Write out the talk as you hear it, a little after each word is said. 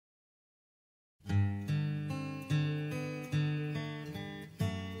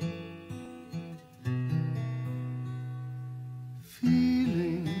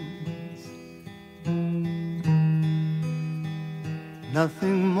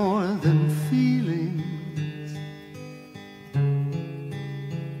nothing more than feelings,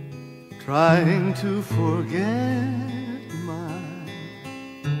 trying to forget my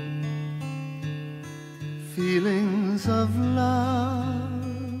feelings of love.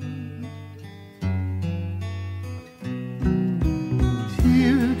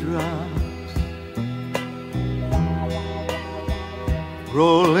 Teardrops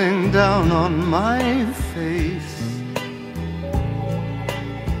rolling down on my face,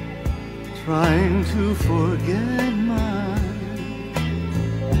 trying to forget my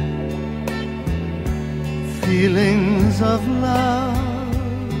feelings of love.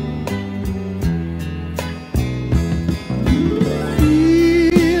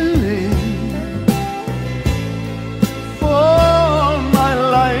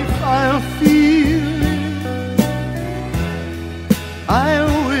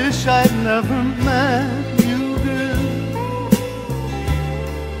 I'd never met you, girl.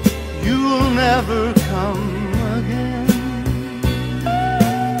 You'll never come again.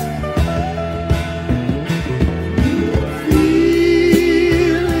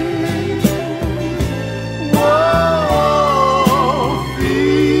 Feelings, whoa,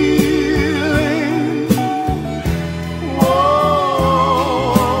 feelings, whoa,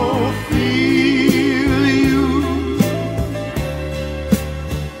 feel you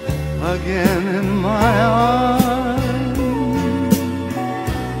again in my arms.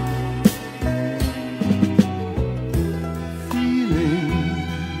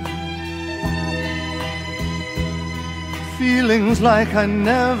 Feelings like I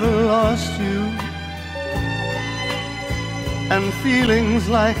never lost you, and feelings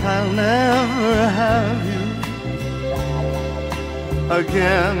like I'll never have you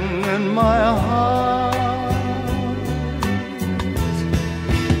again in my heart.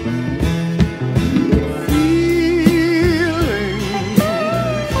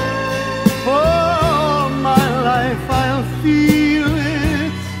 Feel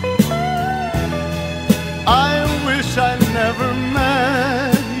it. I wish I never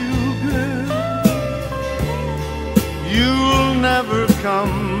met you, girl. You'll never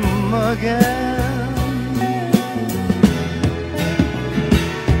come again.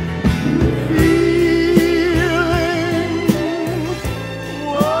 Feelings,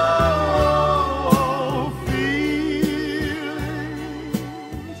 whoa, feelings,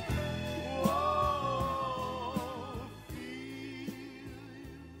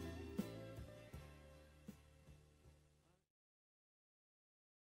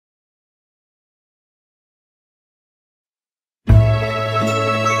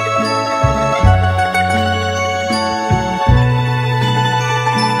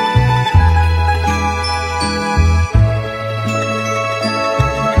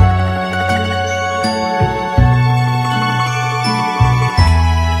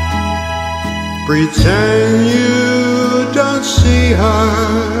 Pretend you don't see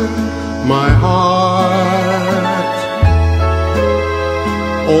her, my heart.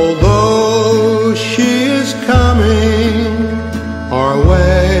 Although she is coming our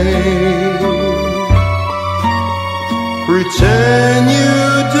way, pretend you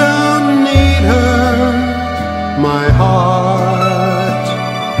don't need her, my heart.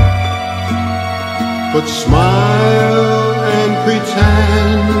 But smile and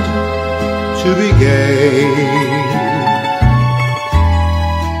pretend to be gay.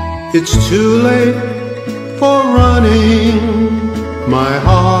 It's too late for running, my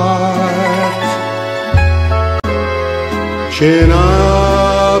heart. Chin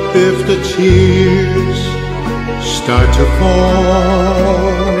up if the tears start to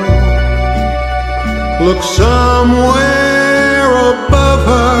fall. Look somewhere above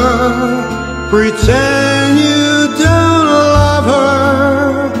her, pretend you don't love her.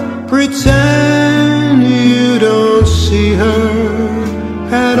 Pretend you don't see her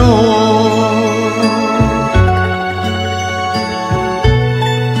at all.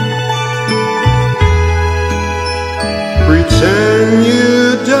 Pretend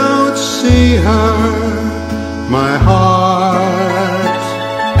you don't see her, my heart.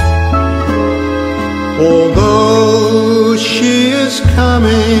 Although she is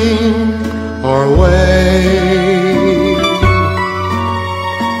coming our way,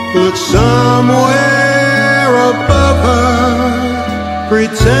 look somewhere above her,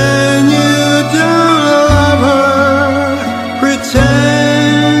 pretend you don't love her,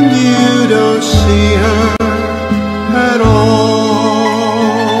 pretend you don't see her at all.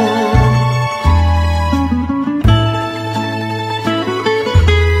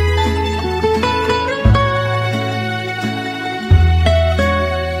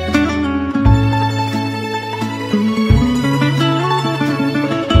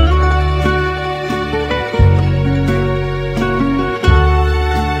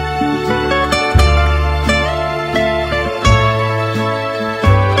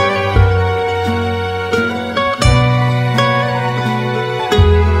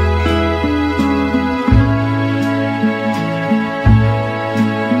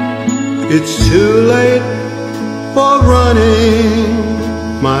 It's too late for running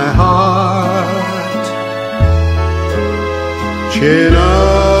my heart. Chin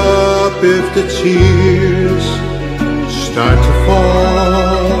up if the tears start to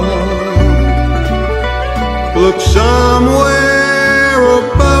fall. Look somewhere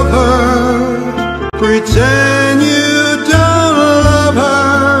above her, pretend you don't love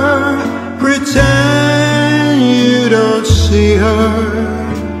her, pretend you don't see her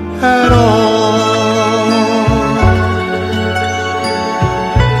at all.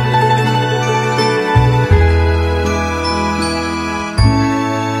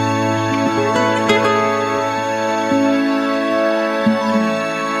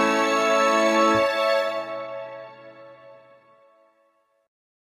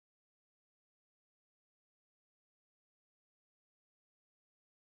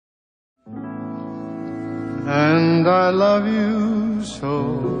 And I love you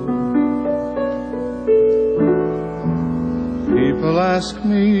so. People ask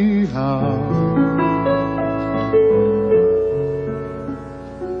me how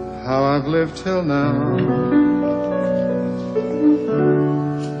I've lived till now.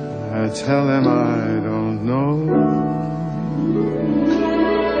 I tell them I don't know.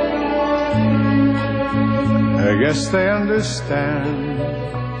 I guess they understand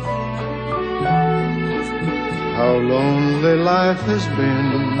how lonely life has been,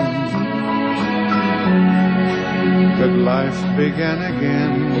 but life began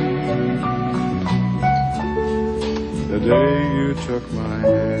again the day you took my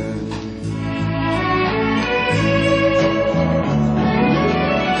hand.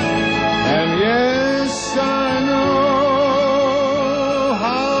 And yes, I know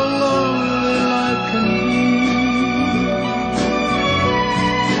how lonely life can be.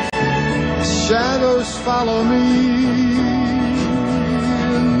 Shadows follow me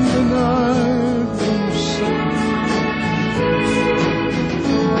in the night from sun,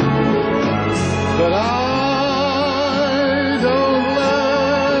 but I don't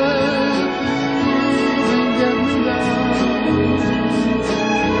let them get me down.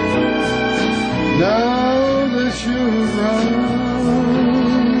 Now that you're around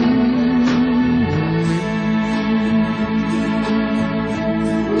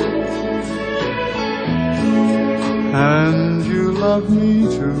and you love me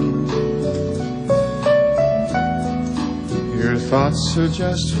too. Your thoughts are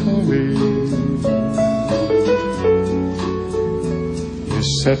just for me. You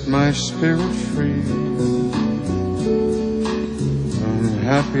set my spirit free. I'm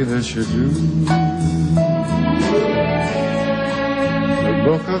happy that you do. The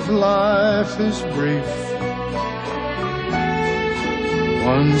book of life is brief.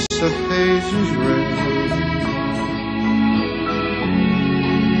 Once a page is read,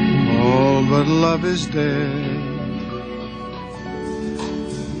 oh, but love is dead.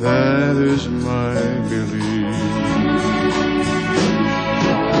 That is my belief.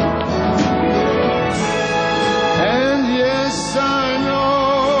 And yes, I know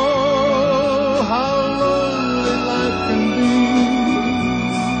how lonely life can be.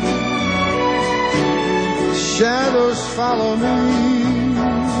 Shadows follow me,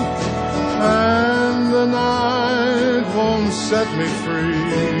 and the night won't set me free.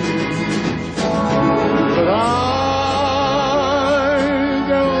 But I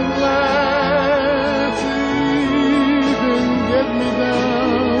don't let even get me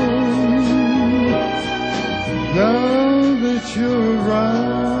down. Now that you're around.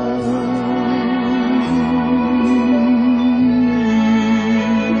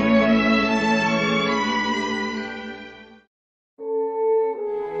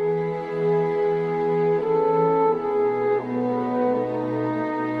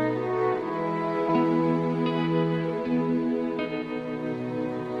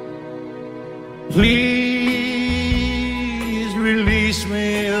 Please release me,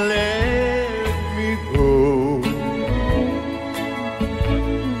 let me go,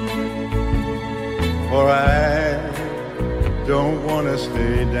 for I don't want to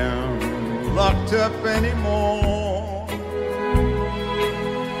stay down, locked up anymore.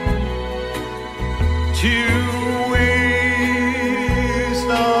 To waste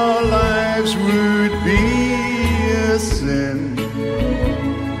our lives would be a sin.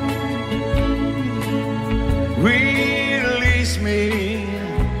 Release me,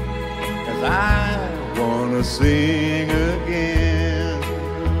 'cause I wanna sing again.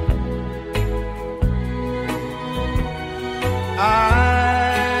 I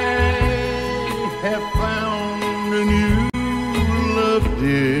have found a new love,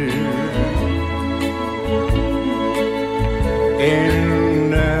 dear,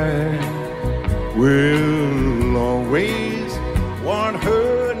 and I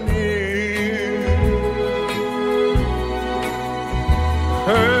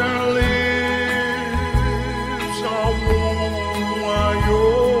Her lips are warm while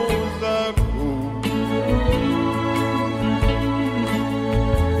yours are cold.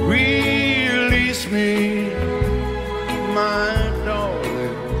 Release me, my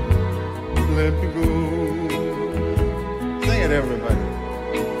darling, let me go. Sing it, everybody.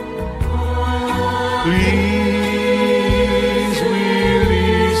 Please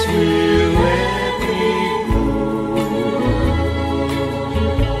release me, let me go.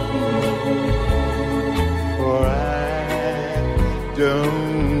 For I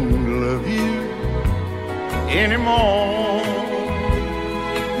don't love you anymore.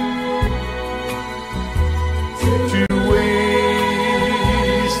 To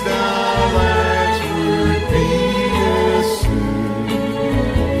waste our lives would be a sin.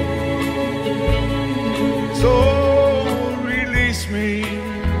 So release me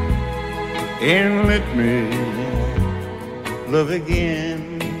and let me love again.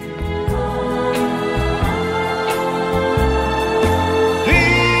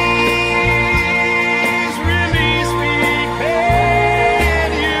 Please release me, can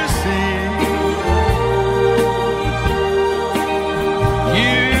you see?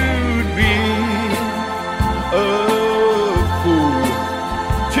 You'd be a fool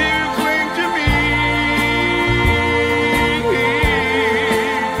to cling to me,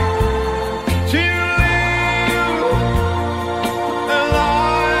 to live a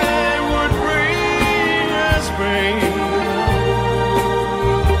life would bring us pain.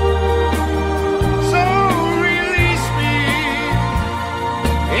 So release me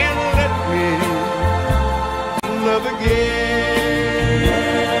and let me love again.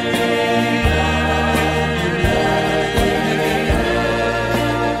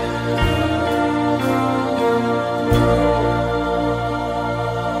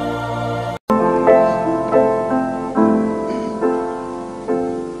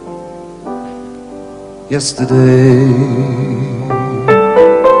 Yesterday,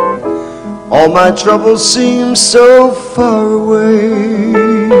 all my troubles seem so far away.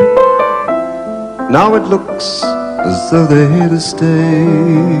 Now it looks as though they're here to stay.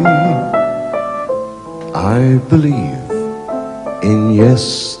 I believe in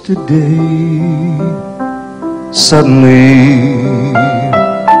yesterday. Suddenly,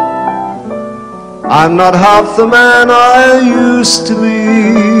 I'm not half the man I used to be.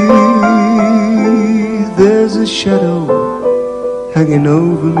 There's a shadow hanging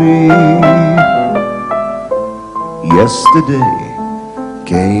over me. Yesterday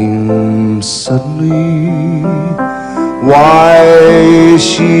came suddenly. Why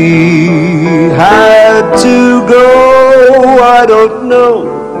she had to go, I don't know.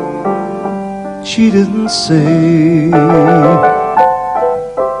 She didn't say.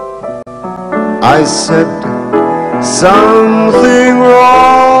 I said something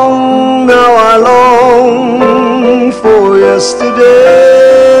wrong. Now I long for yesterday.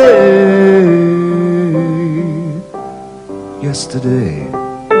 Yesterday,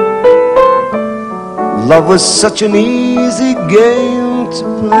 love was such an easy game to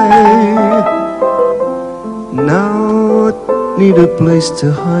play. Now I need a place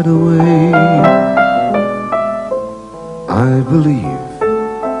to hide away. I believe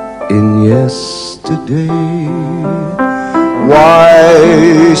in yesterday.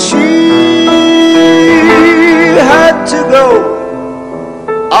 Why she had to go,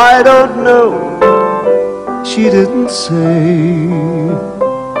 I don't know. She didn't say.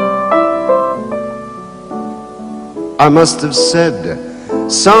 I must have said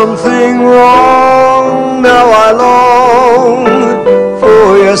something wrong. Now I long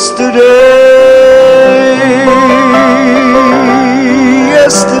for yesterday.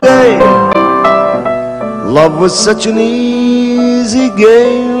 Yesterday, love was such an easy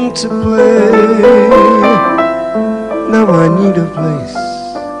game to play. Now I need a place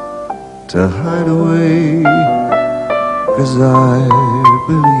to hide away, 'cause I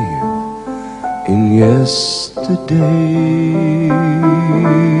believe in yesterday.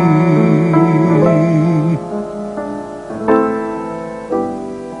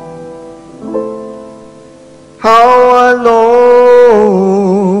 How I long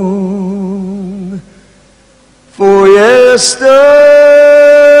for yesterday.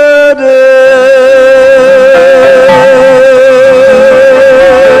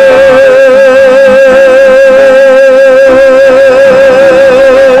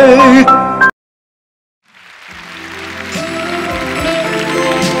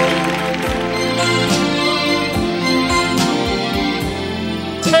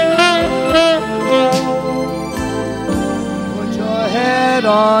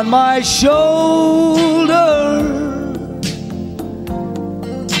 On my shoulder,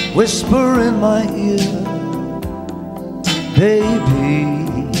 whisper in my ear, baby,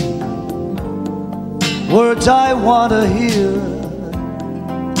 words I want to hear.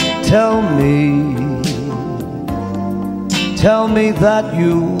 Tell me that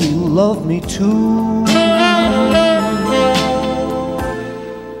you love me too.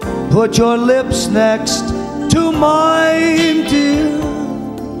 Put your lips next to mine, dear.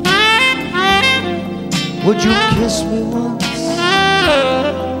 Would you kiss me once,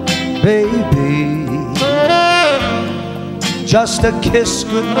 baby? Just a kiss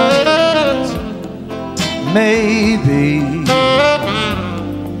goodnight. Maybe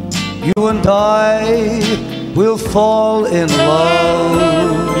you and I will fall in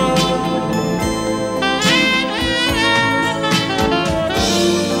love.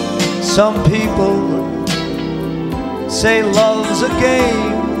 Some people say love's a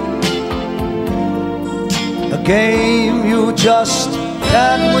game you just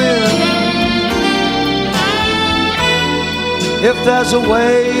can't win. If there's a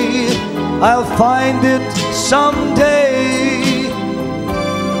way, I'll find it someday.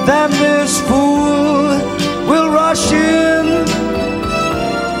 Then this fool will rush in.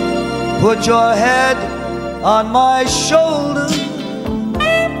 Put your head on my shoulder,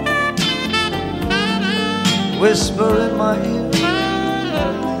 whisper in my ear,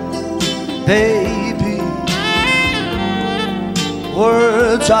 baby,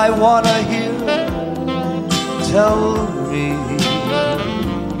 words I wanna hear.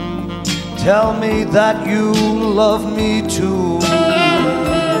 Tell me that you love me too.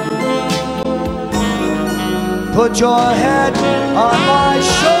 Put your head on my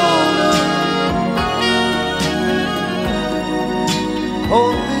shoulder,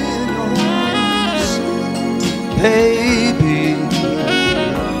 hold me in your arms, baby,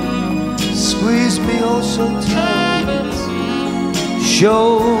 squeeze me oh so tight.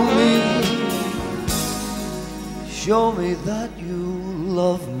 Show me that you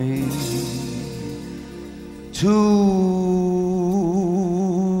love me too.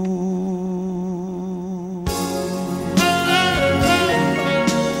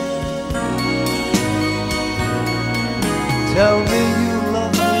 Tell me you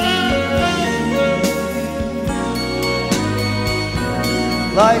love me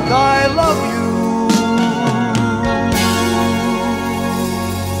like I love you.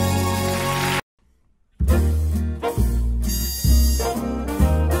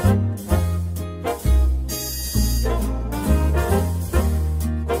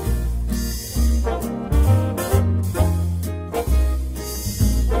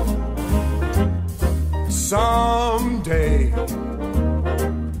 Someday,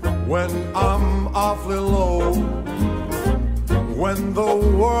 when I'm awfully low, when the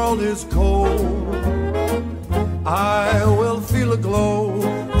world is cold, I will feel a glow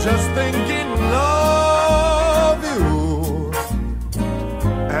just thinking of you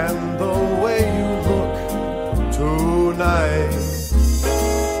and the way you look tonight.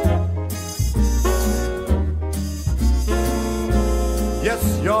 Yes,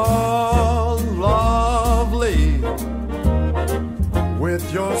 you're lovely, with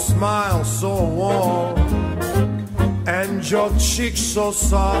your smile so warm and your cheeks so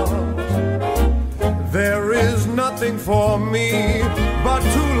soft. There is nothing for me but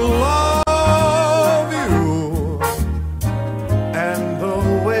to love you and the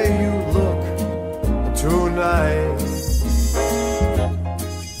way you look tonight.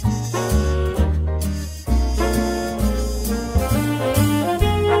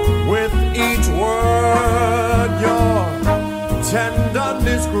 With each word your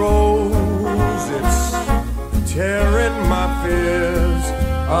tenderness grows, it's tearing my fears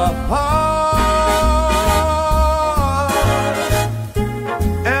apart.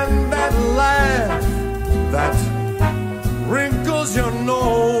 And that laugh that wrinkles your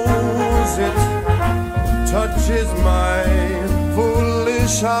nose, it touches my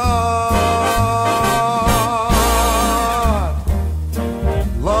foolish heart.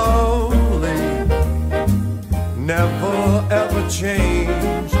 Lovely, never ever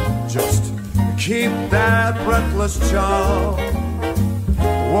change, just keep that breathless charm.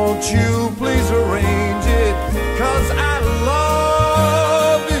 Won't you please arrange it, 'cause I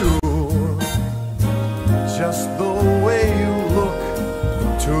love you just the way you look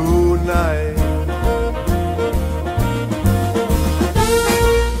tonight.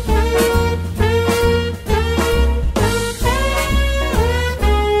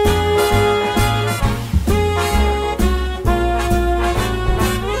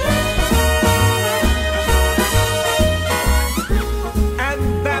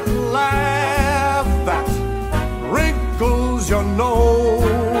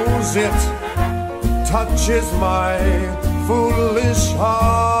 knows it touches my foolish heart.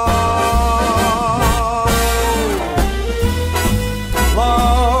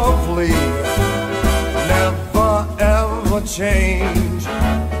 Lovely, never ever change.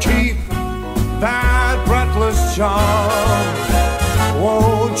 Keep that breathless charm.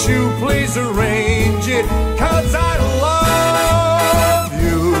 Won't you please arrange it? 'Cause I love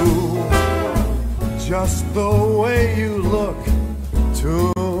you just the way you look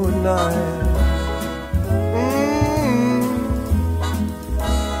tonight.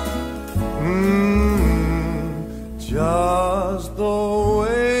 Just the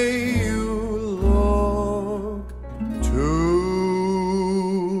way you look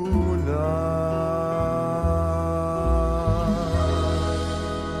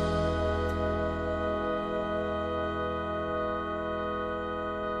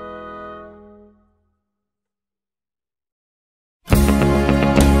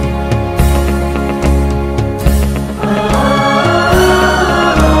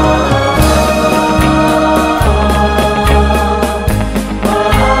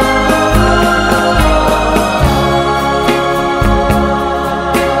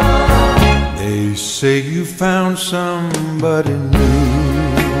Say you found somebody new,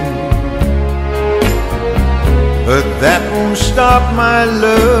 but that won't stop my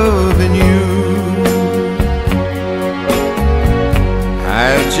loving you. I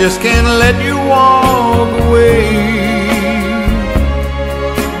just can't let you walk away.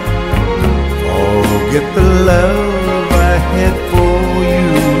 Forget the love I had for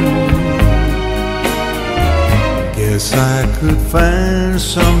you. Guess I could find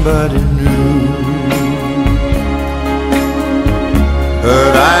somebody new,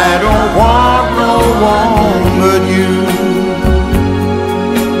 but I don't want no one but you.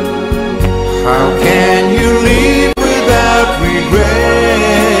 How can you leave without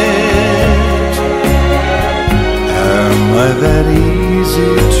regret? Am I that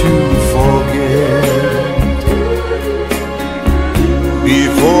easy to forget?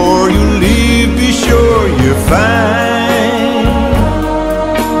 Before you leave, be sure you find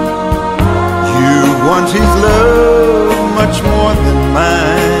you want his love much more than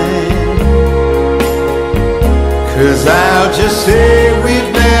mine. 'Cause I'll just say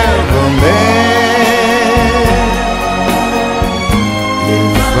we've never met.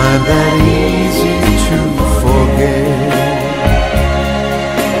 If I'm that easy to forget.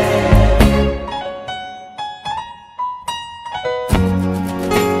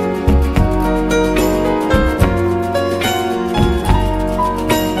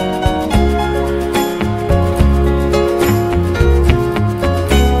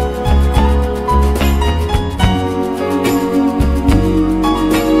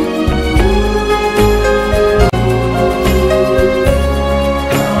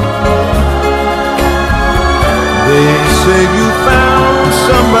 Say you found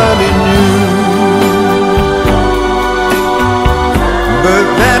somebody new, but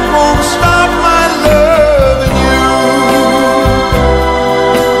that won't stop my loving you.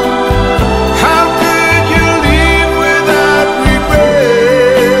 How could you leave without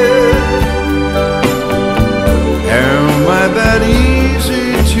regret? Am I that easy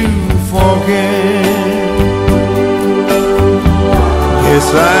to forget? Yes,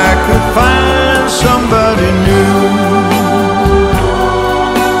 I could find somebody new,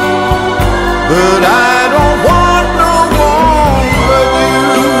 but I don't want no one but you.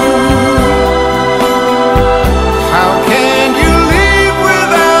 How can you leave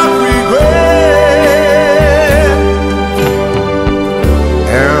without regret?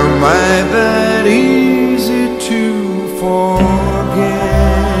 Am I that easy to forget?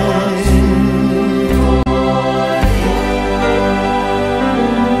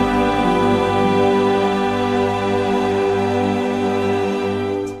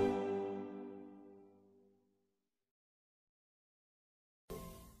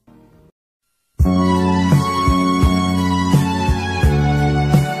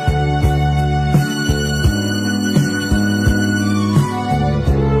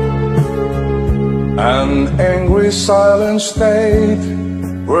 An angry silent state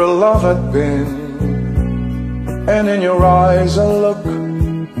where love had been, and in your eyes a look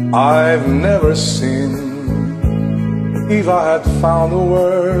I've never seen. If I had found the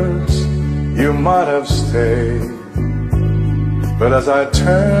words, you might have stayed, but as I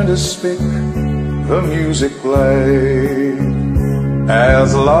turned to speak, the music played. As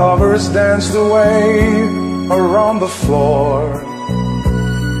lovers danced away around the floor,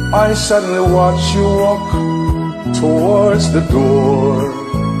 I suddenly watched you walk towards the door.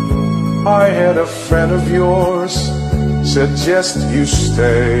 I had a friend of yours suggest you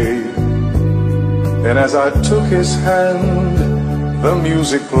stay. And as I took his hand, the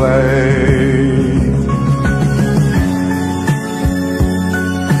music played.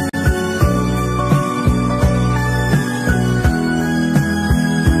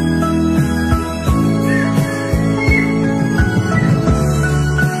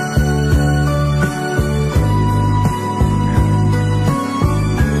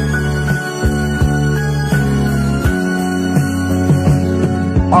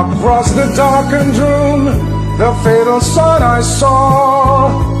 Across the darkened room, the fatal sign I saw.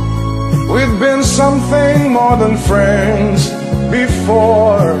 We'd been something more than friends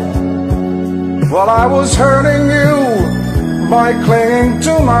before. While I was hurting you by clinging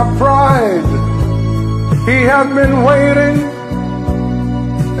to my pride, he had been waiting,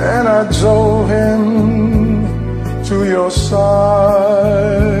 and I drove him to your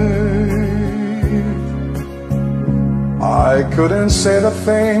side. I couldn't say the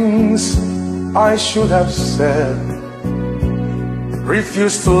things I should have said,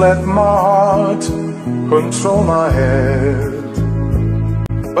 refused to let my heart control my head.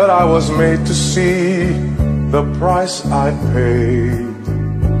 But I was made to see the price I paid.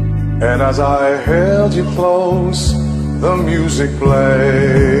 And as I held you close, the music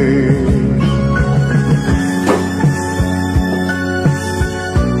played.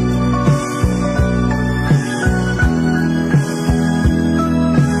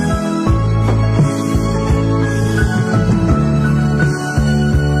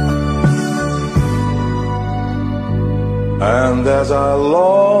 And as I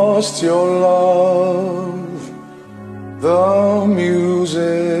lost your love, the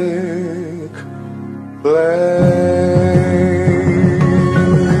music played.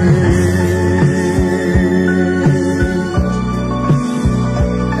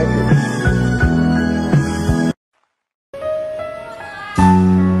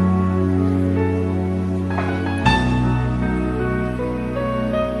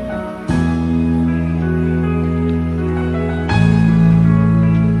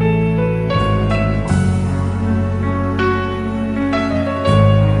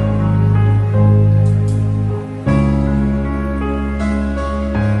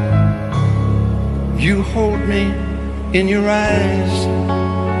 You hold me in your eyes,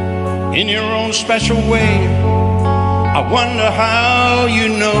 in your own special way. I wonder how you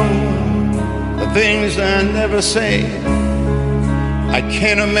know the things I never say. I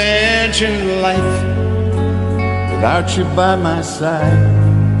can't imagine life without you by my side.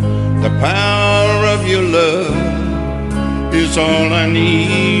 The power of your love is all I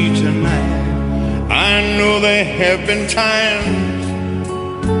need tonight. I know there have been times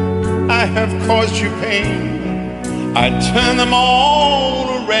I have caused you pain. I turn them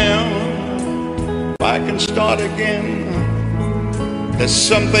all around. If I can start again, there's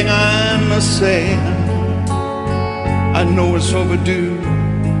something I must say. I know it's overdue.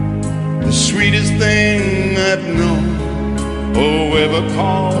 The sweetest thing I've known, oh, ever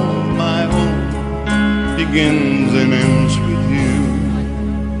called my own, begins and ends with you.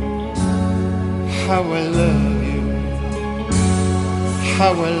 How I love you,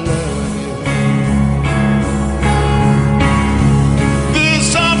 how I love you.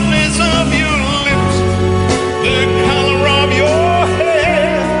 Of your lips, the color of your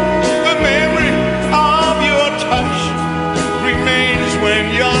hair, the memory of your touch remains when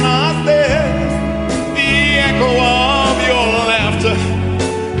you're not there. The echo of your laughter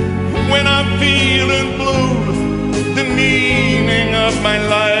when I'm feeling blue, the meaning of my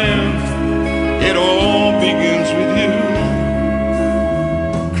life, it all begins with you.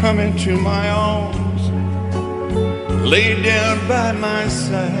 Come into my arms, lay down by my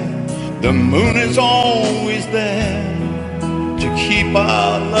side. The moon is always there to keep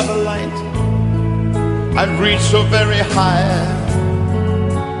our love alight. I've reached so very high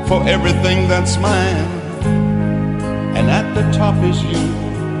for everything that's mine, and at the top is you.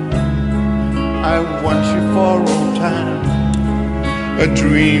 I want you for all time, a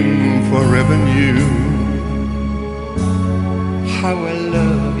dream forever new. How I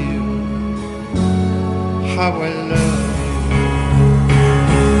love you, how I love you.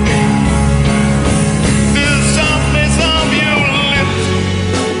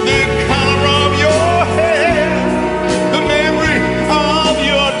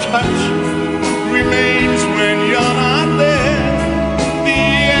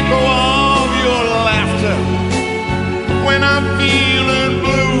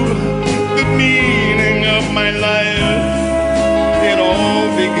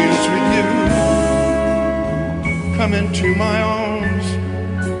 Come into my arms,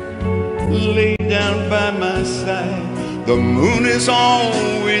 lay down by my side. The moon is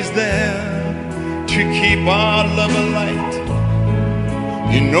always there to keep our love alight.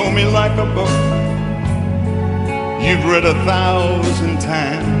 You know me like a book you've read 1,000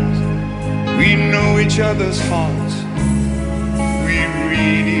 times. We know each other's hearts, we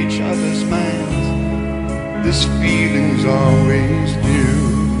read each other's minds. This feeling's always new.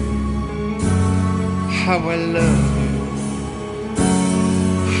 How I love you,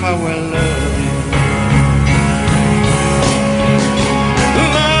 how I love you.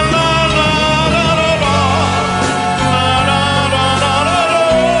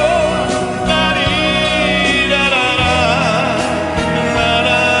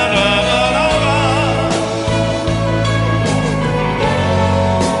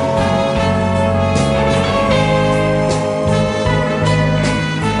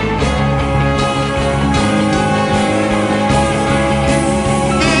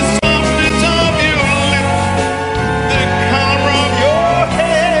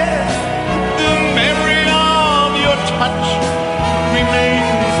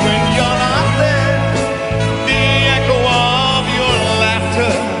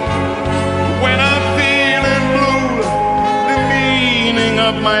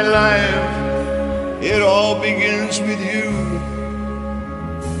 My life, it all begins with you.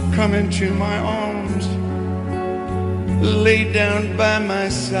 Come into my arms, lay down by my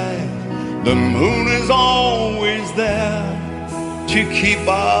side. The moon is always there to keep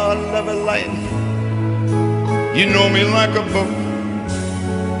our love alive. You know me like a book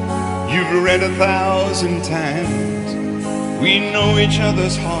you've read 1,000 times. We know each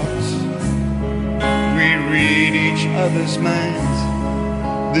other's hearts, we read each other's minds.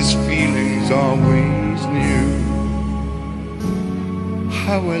 This feeling's always new.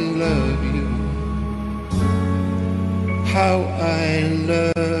 How I love you, how I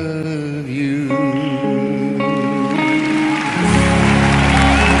love you.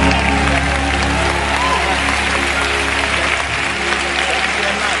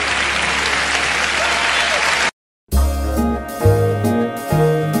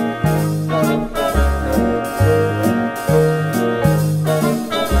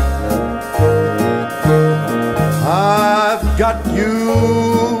 Got you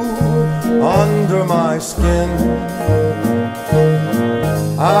under my skin.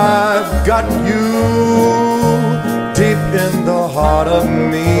 I've got you deep in the heart of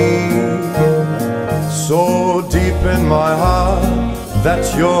me, so deep in my heart that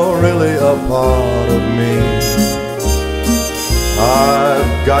you're really a part of me.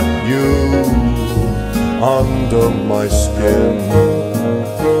 I've got you under my skin.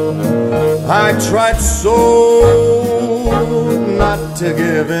 I tried so not to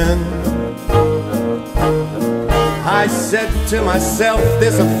give in. I said to myself,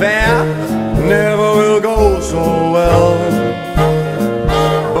 this affair never will go so well.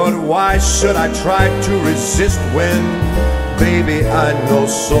 But why should I try to resist when, baby, I know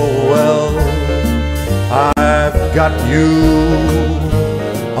so well I've got you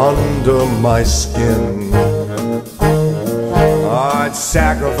under my skin. I'd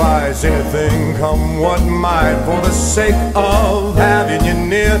sacrifice anything, come what might, for the sake of having you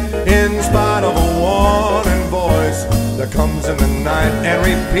near, in spite of a warning voice that comes in the night and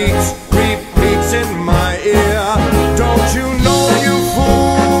repeats in my ear. Don't you know, you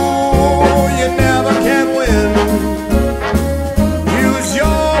fool, you never can win. Use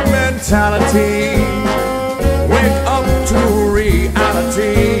your mentality, wake up to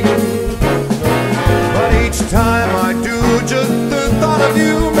reality. But each time I do, just the thought of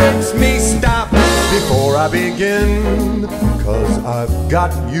you makes me stop before I begin. 'Cause I've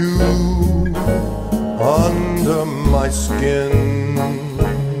got you under my skin.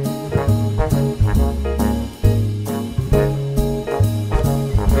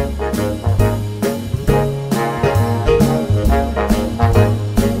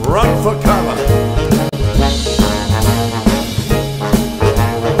 Run for cover.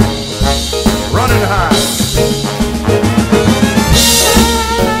 Running high.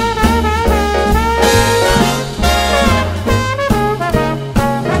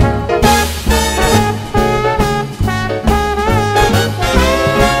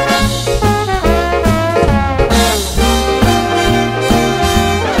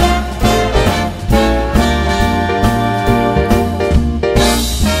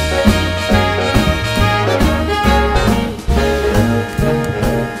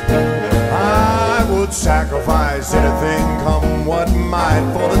 Sacrifice anything, come what might,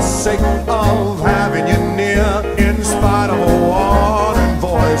 for the sake of having you near, in spite of a warning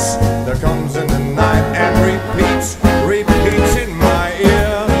voice that comes in the night and repeats in my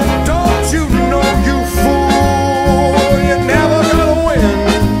ear. Don't you know, you fool,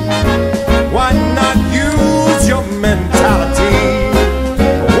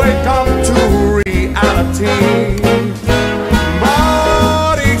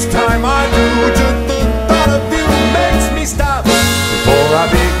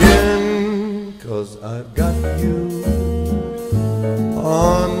 'cause I've got you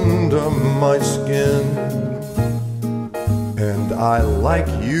under my skin, and I like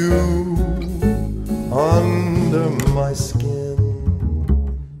you under my skin.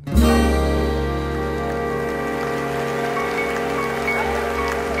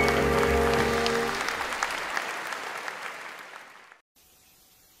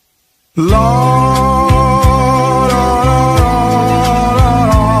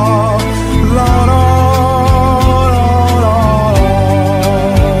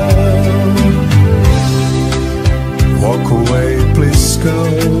 Walk away, please go,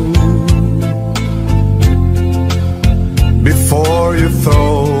 before you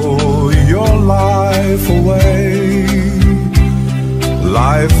throw your life away.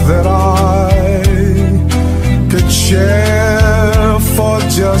 Life that I could share for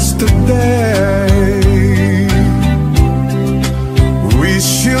just a day. We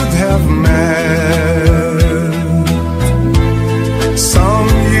should have met some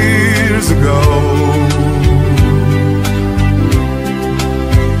years ago.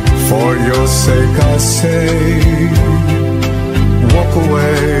 For your sake I say, walk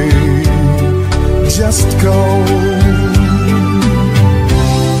away, just go.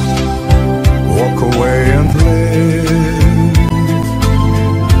 Walk away and live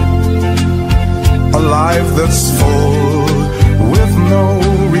a life that's full with no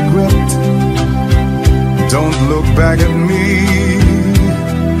regret. Don't look back at me,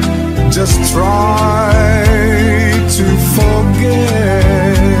 just try to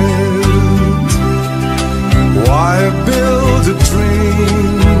forget. Why build a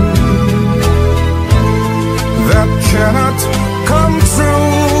dream that cannot come true?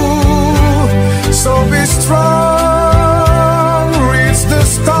 So be strong, reach the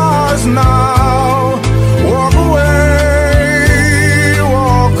stars now. Walk away,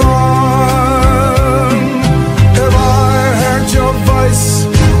 walk on. If I heard your voice,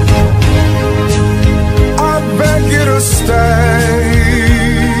 I beg you to stay.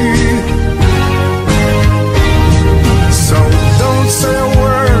 So don't say a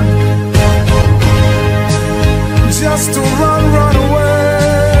word, just to run away.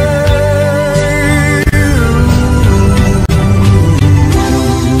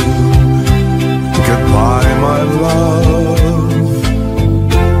 Goodbye, my love.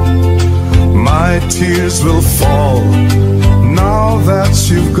 My tears will fall now that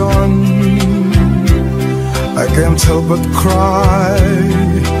you've gone. I can't help but cry,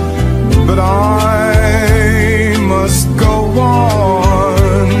 but I must go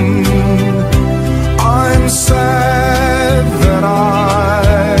on. I'm sad that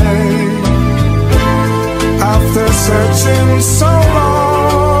after searching so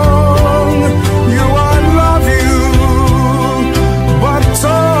long, I love you, but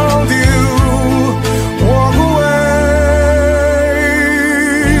told you, walk away,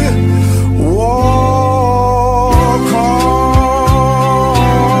 walk on,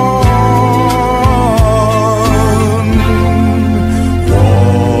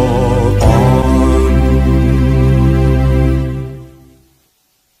 walk on.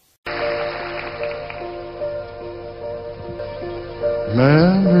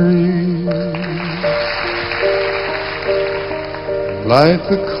 Memories like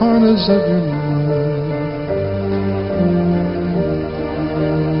the corners of your mind,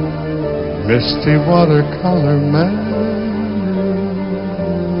 misty watercolor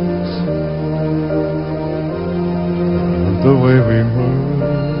memories of the way we were.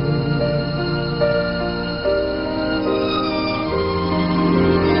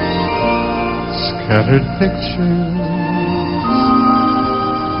 Scattered pictures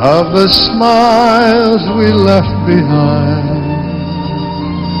of the smiles we left behind,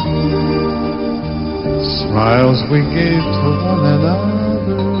 smiles we gave to one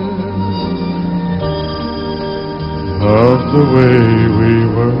another, of the way we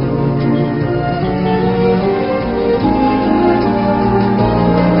were.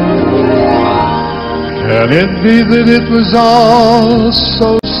 Can it be that it was all so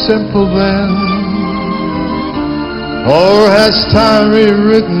simple then? Or has time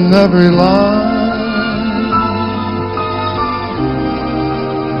rewritten every line?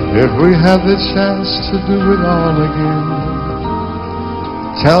 If we had the chance to do it all again,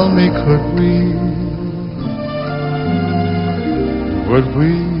 tell me, could we? Would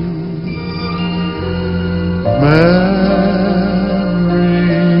we?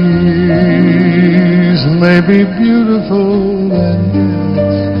 Memories may be beautiful and yet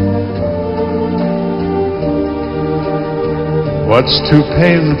what's too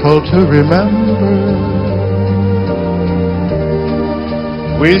painful to remember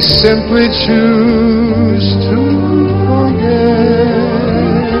we simply choose to forget.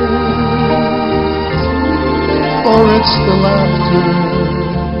 For it's the laughter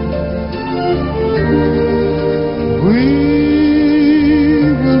we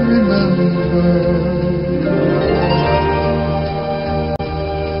will remember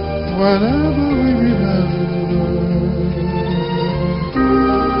whenever we remember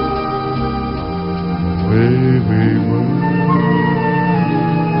where we were.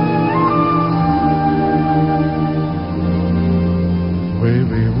 Where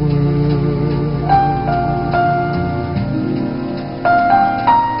we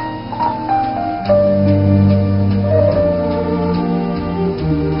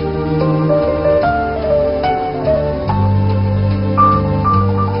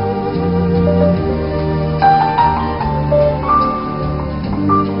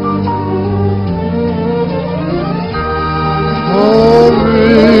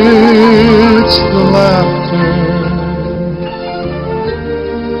it's the laughter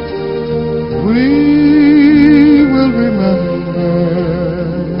we will remember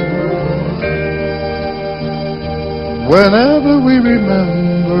whenever we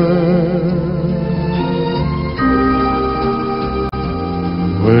remember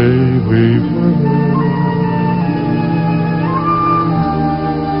where we were.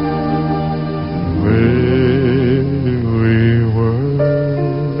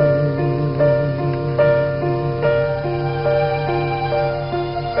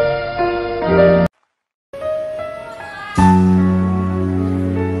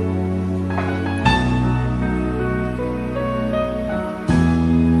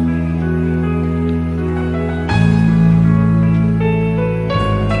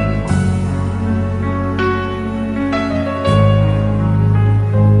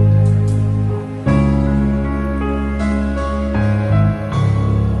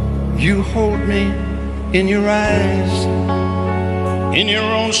 You hold me in your eyes, in your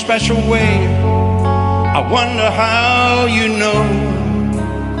own special way. I wonder how you know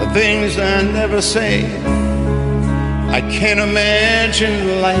the things I never say. I can't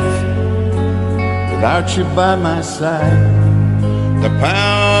imagine life without you by my side. The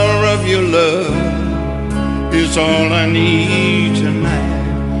power of your love is all I need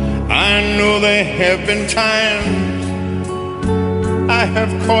tonight. I know there have been times I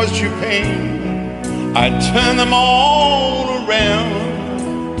have caused you pain. I turn them all around.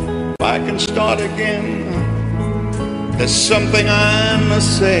 If I can start again, there's something I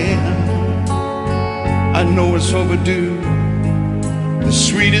must say. I know it's overdue. The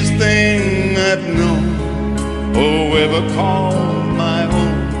sweetest thing I've known, oh, ever called my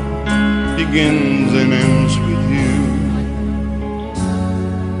own, begins and ends with you.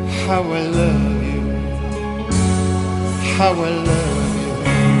 How I love you, how I love you.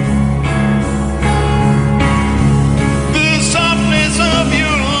 Of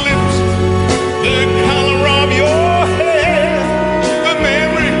your lips, the color of your hair, the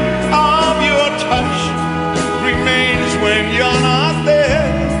memory of your touch remains when you're not there.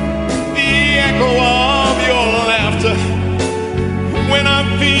 The echo of your laughter when I'm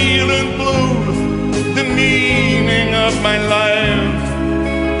feeling blue, the meaning of my life,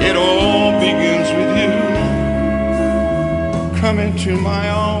 it all begins with you. Come into my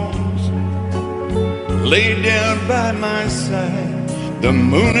arms, lay down by my side. The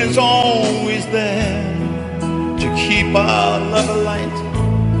moon is always there to keep our love alight.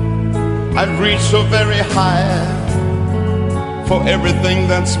 I've reached so very high for everything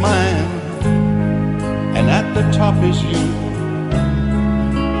that's mine, and at the top is you.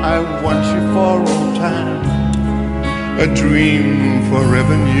 I want you for all time, a dream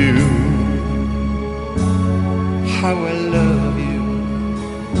forever new. How I love you,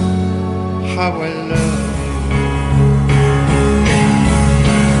 how I love you.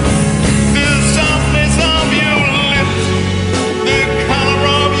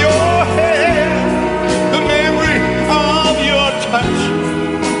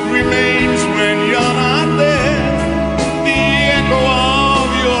 Remains when you're not there. The echo of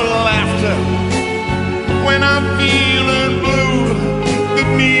your laughter when I'm feeling blue, the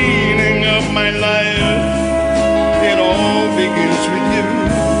meaning of my life, it all begins with you.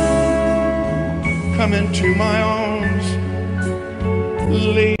 Come into my arms,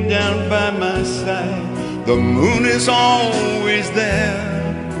 lay down by my side. The moon is always there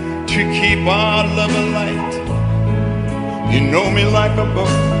to keep our love alight. You know me like a book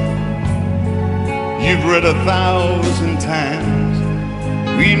you've read 1,000 times.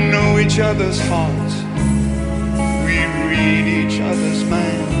 We know each other's hearts, we read each other's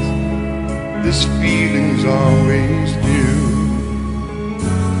minds. This feeling's always new.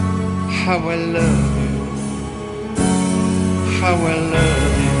 how I love you, how I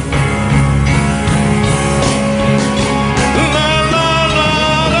love you.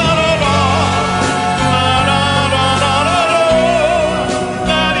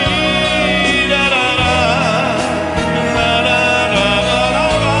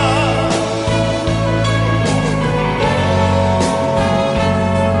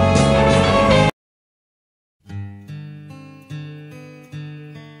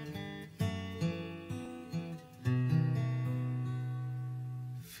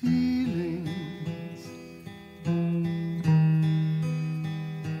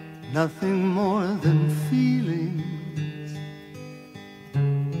 Nothing more than feelings,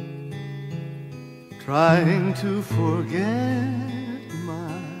 trying to forget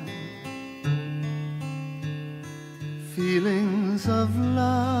my feelings of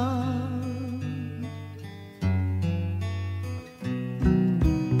love.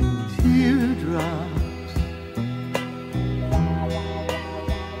 Teardrops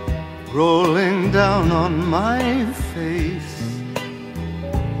rolling down on my face,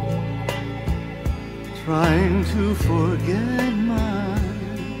 trying to forget my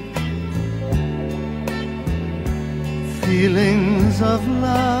feelings of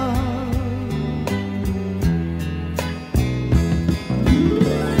love.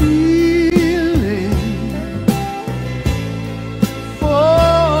 Feeling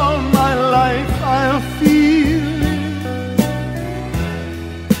for my life I'll feel it.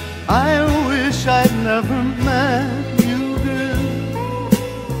 I wish I'd never met you, girl.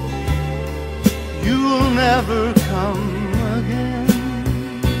 You'll never come again.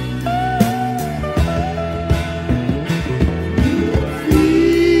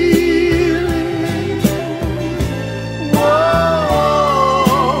 Feeling, whoa,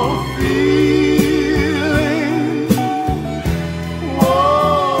 feeling,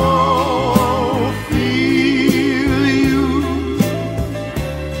 whoa, feel you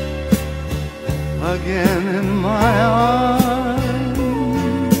again in my arms.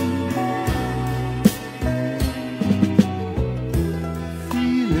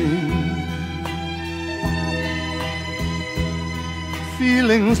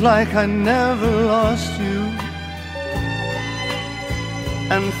 Feelings like I never lost you,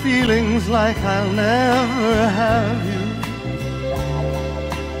 and feelings like I'll never have you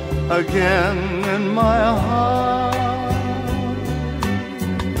again in my heart.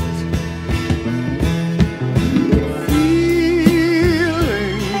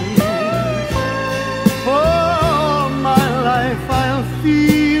 Feelings for my life I'll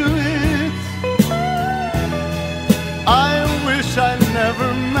feel it. I wish I never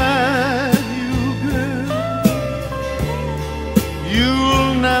met you, girl.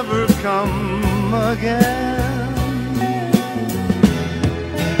 You'll never come again.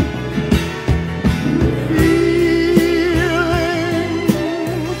 Feelings,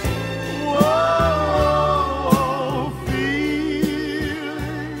 whoa, feelings,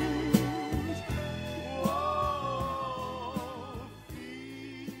 whoa,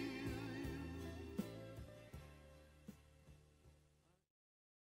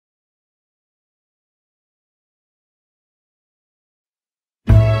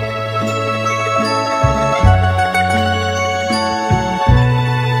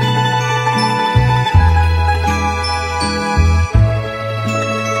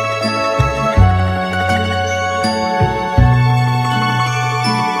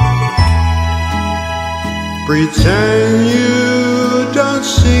 Pretend you don't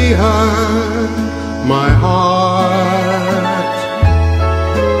see her, my heart.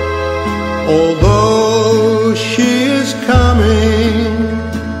 Although she is coming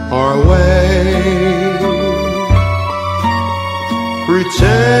our way,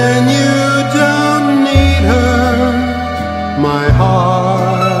 pretend you don't need her, my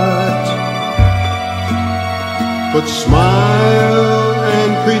heart. But smile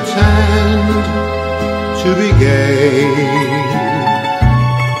and pretend to be gay.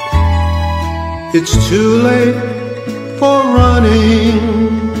 It's too late for running,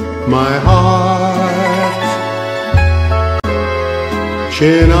 my heart.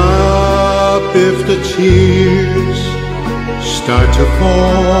 Chin up if the tears start to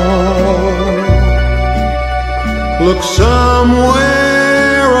fall. Look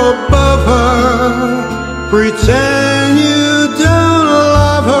somewhere above her, pretend you don't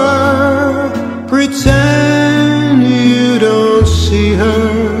love her. Pretend you don't see her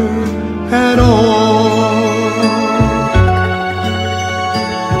at all.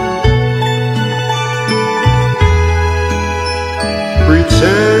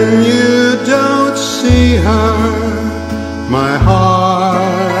 Pretend you don't see her, my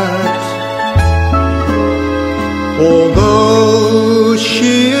heart.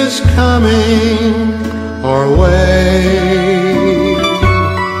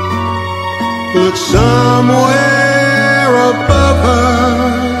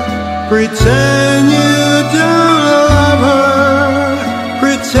 Pretend you don't love her,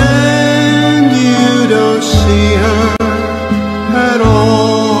 pretend you don't see her at all.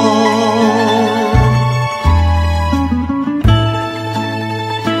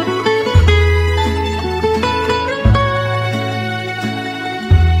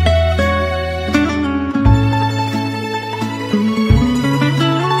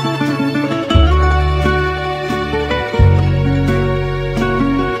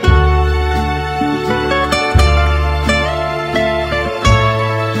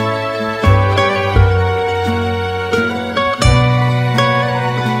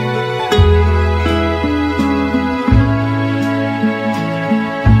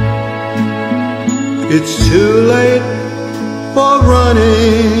 It's too late for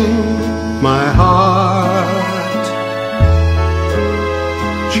running my heart.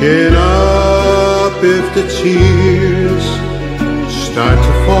 Chin up if the tears start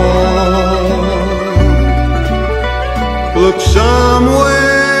to fall. Look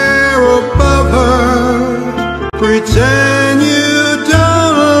somewhere above her, pretend you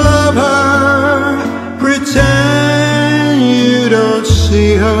don't love her, pretend you don't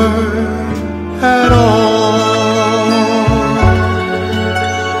see her at all.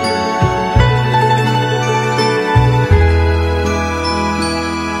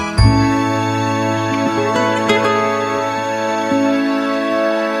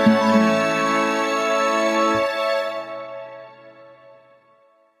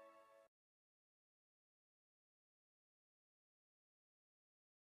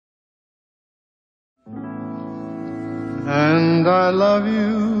 And I love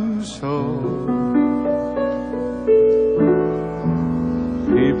you so.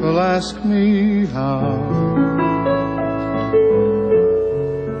 People ask me how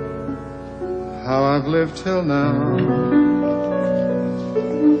I've lived till now.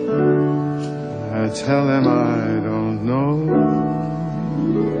 I tell them I don't know.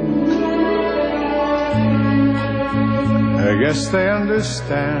 I guess they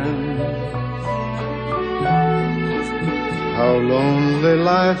understand how lonely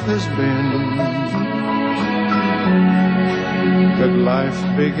life has been. But life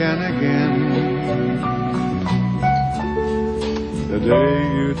began again the day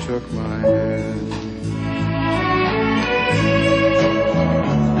you took my hand.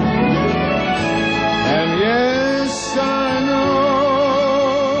 And yes, I know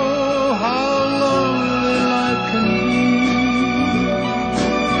how lonely life can be.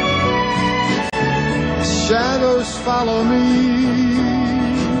 Shadows follow me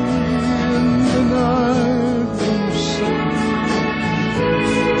in the night from sun.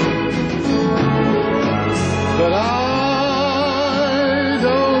 But I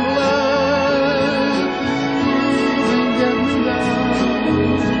don't let you get me down.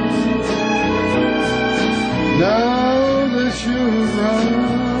 Now that you're around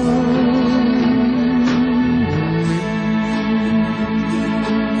me,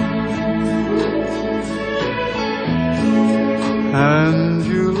 and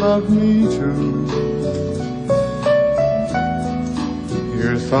you love me too.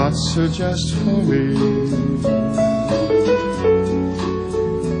 Your thoughts are just for me.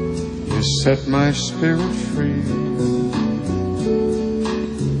 You set my spirit free.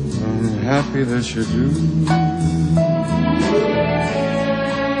 I'm happy that you do.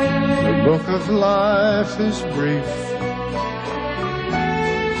 The book of life is brief.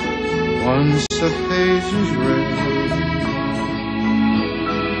 Once a page is read,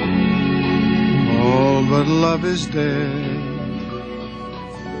 all but love is dead.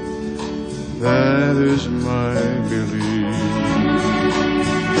 That is my belief.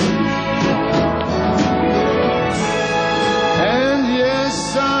 And yes,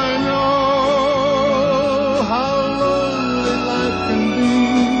 I know how lonely life can be.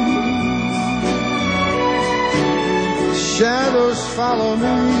 Shadows follow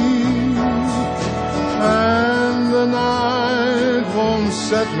me, and the night won't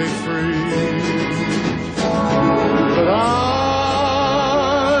set me free. But I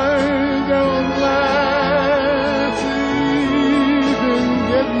don't let even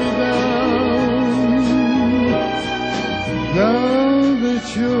get me down. Now that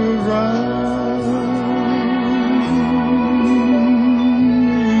you're around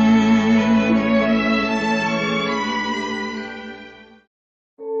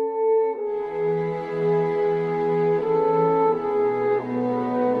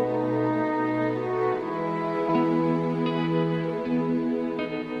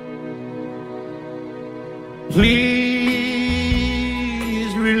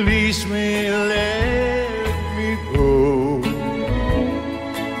Please release me, let me go.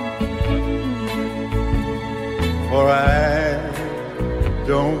 for I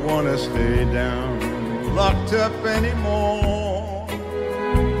don't want to stay down, locked up anymore.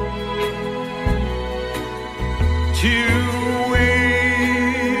 To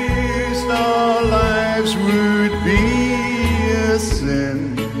waste our lives would be a sin.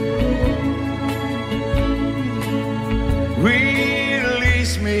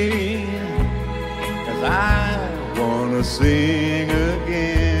 Release me, 'cause I wanna sing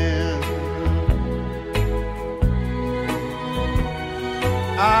again.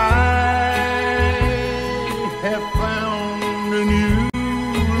 I have found a new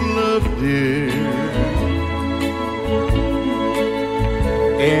love, dear,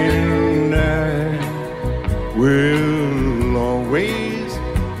 and I will always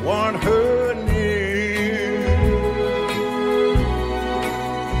want her near.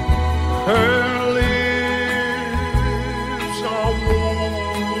 Her lips are warm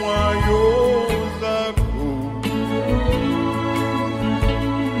while yours are cold.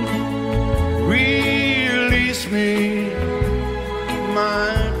 Release me,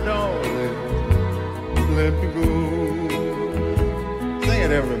 my darling, let me go. Sing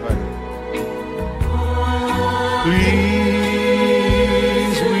it, everybody. Please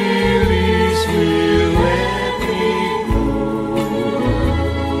release me, let me go.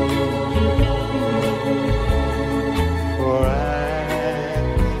 For I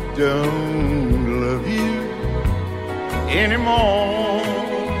don't love you anymore.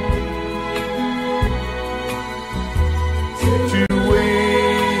 To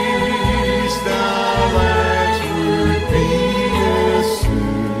waste our lives would be a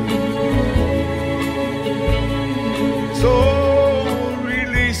sin. So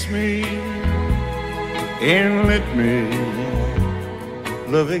release me and let me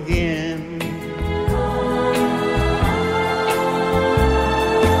love again.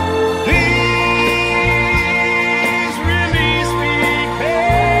 Please release me,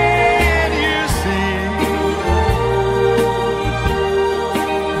 can you see?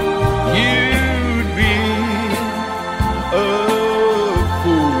 You'd be a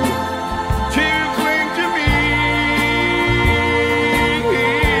fool to cling to me,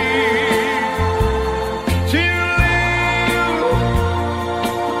 to live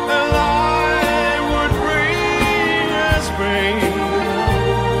a lie would bring us pain.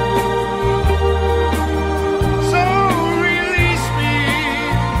 So release me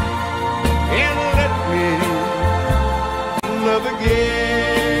and let me love again.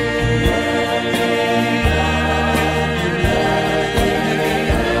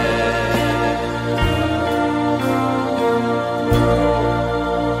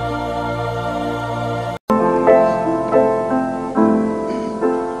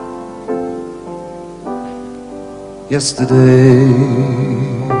 Yesterday,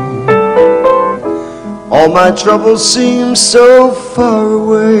 all my troubles seem so far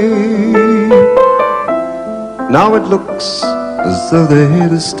away. Now it looks as though they're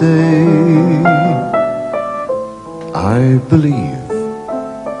here to stay. I believe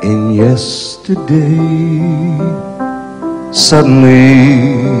in yesterday.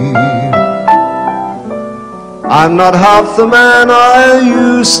 Suddenly, I'm not half the man I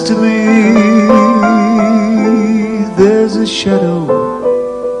used to be. There's a shadow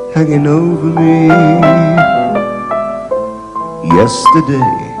hanging over me.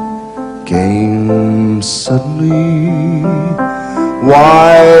 Yesterday came suddenly.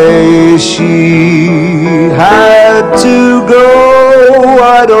 Why she had to go,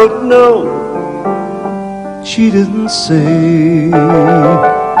 I don't know. She didn't say.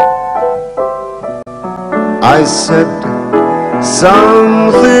 I said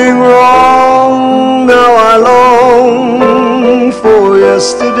something wrong. Now I long for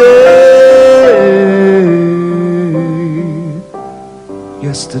yesterday.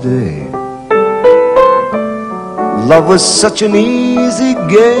 Yesterday, love was such an easy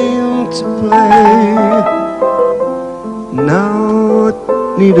game to play. Now I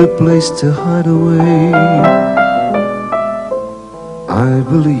need a place to hide away. I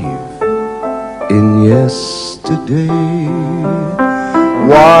believe in yesterday.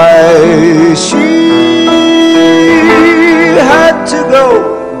 Why she had to go,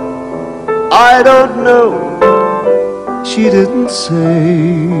 I don't know. She didn't say.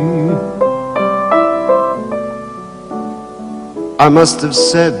 I must have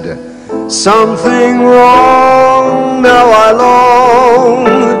said something wrong. Now I long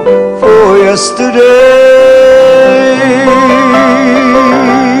for yesterday.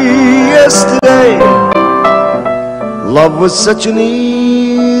 Yesterday, love was such an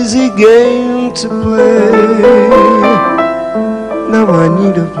easy game to play. Now I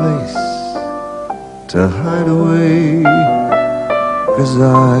need a place to hide away, 'cause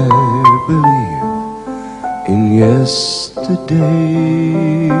I believe in yesterday.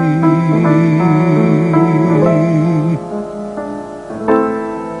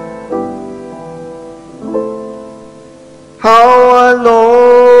 How I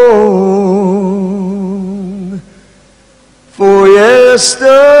long for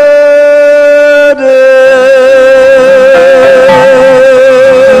yesterday.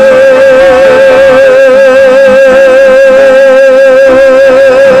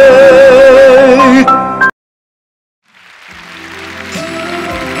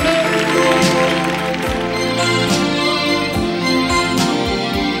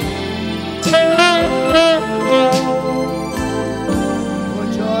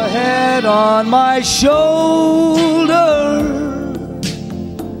 On my shoulder,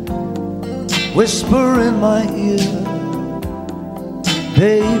 whisper in my ear,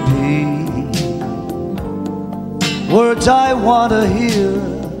 baby, words I want to hear.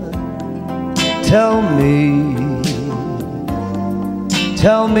 Tell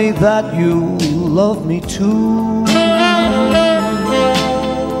me that you love me too.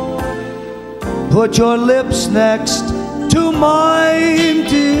 Put your lips next to mine,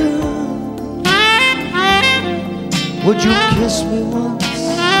 dear. Would you kiss me once,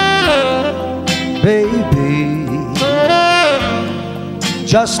 baby?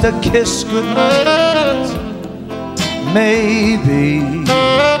 Just a kiss goodnight. Maybe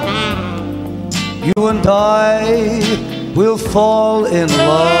you and I will fall in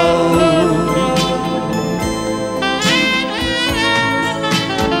love.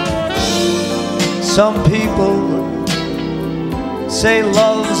 Some people say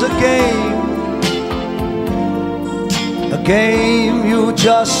love's a game you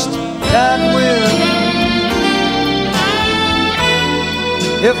just can't win.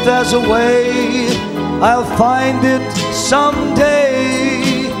 If there's a way, I'll find it someday.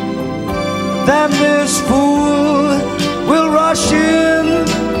 Then this fool will rush in.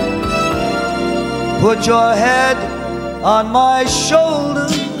 Put your head on my shoulder,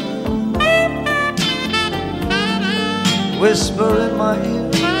 whisper in my ear,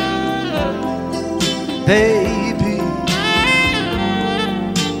 baby,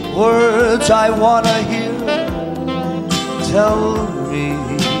 words I wanna hear.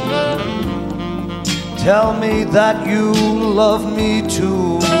 Tell me that you love me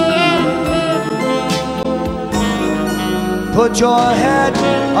too. Put your head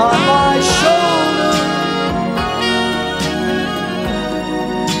on my shoulder,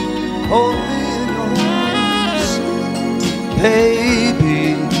 hold me in your arms, baby,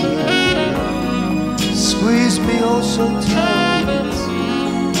 squeeze me oh so tight.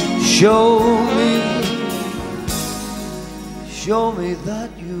 Show me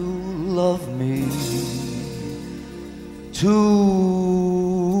that you love me too.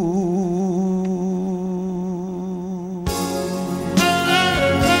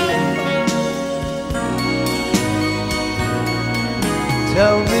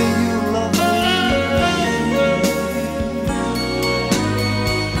 Tell me you love me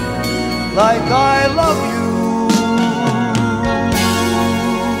like I love you.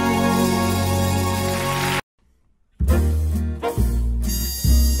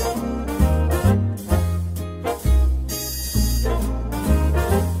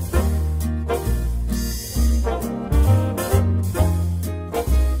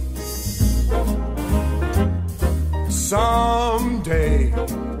 Someday,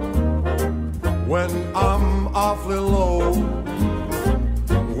 when I'm awfully low,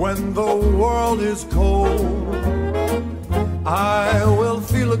 when the world is cold, I will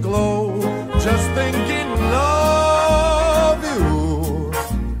feel a glow just thinking of you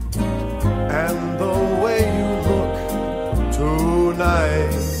and the way you look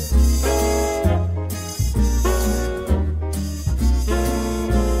tonight.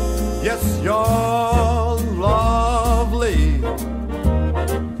 Yes, you're lovely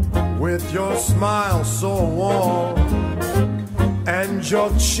with your smile so warm and your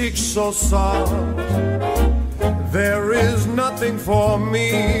cheeks so soft. There is nothing for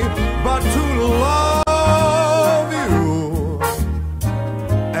me but to love you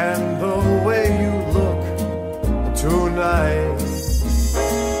and the way you look tonight.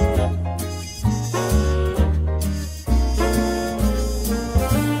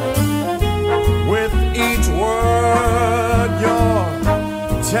 With each word your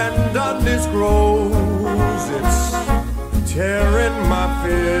tenderness grows, it's tearing my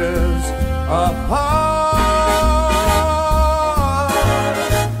fears apart.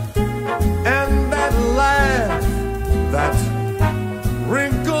 And that laugh that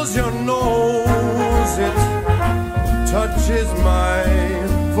wrinkles your nose it touches my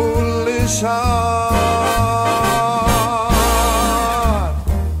foolish heart.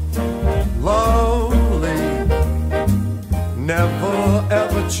 Lovely, never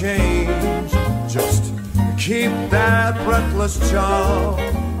ever change. Just keep that breathless charm.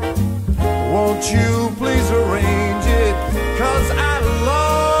 Won't you please arrange it? 'Cause I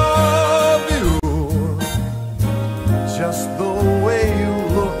love you just the way you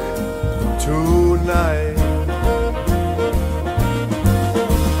look tonight.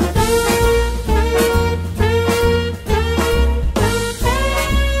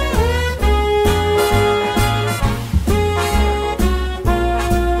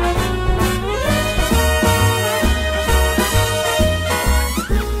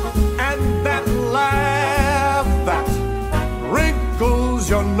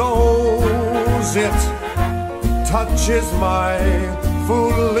 It touches my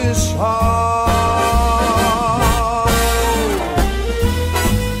foolish heart.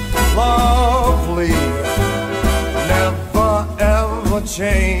 Lovely, never ever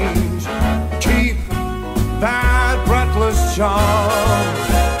change. Keep that breathless charm.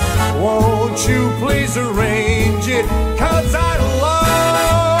 Won't you please arrange it? 'Cause I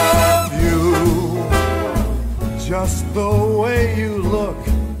love you just the way you look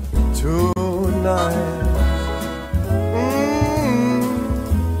tonight.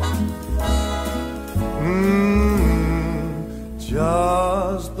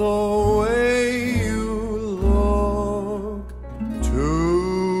 Just the way you look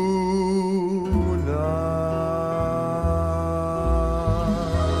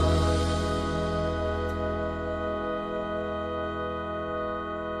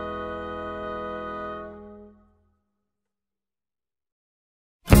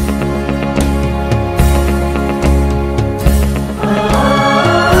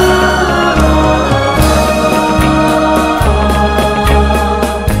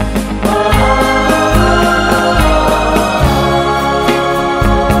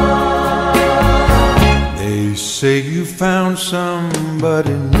Say you found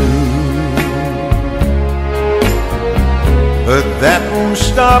somebody new, but that won't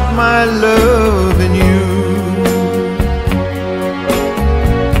stop my loving you.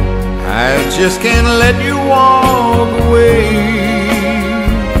 I just can't let you walk away.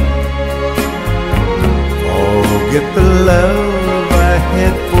 Forget the love I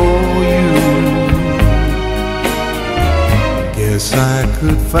had for you. Guess I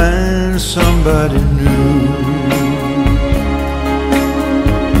could find somebody new,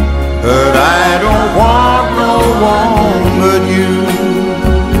 but I don't want no one but you.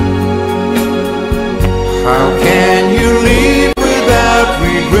 How can you leave without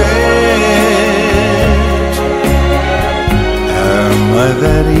regret? Am I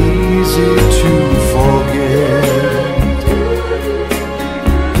that easy to forget?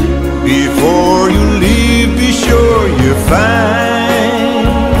 Before you leave, be sure you find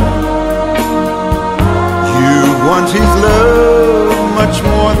you want his love much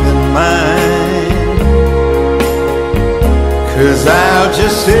more than mine. 'Cause I'll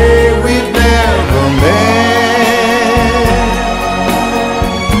just say we've never met.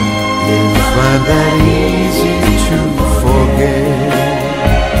 It's not that easy to forget.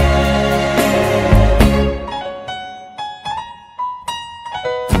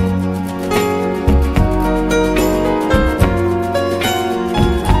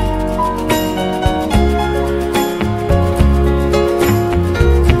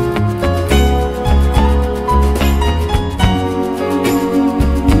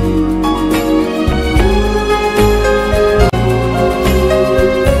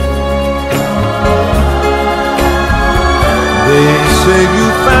 Say you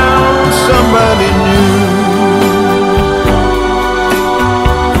found somebody new,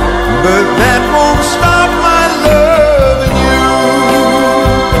 but that won't stop my loving you.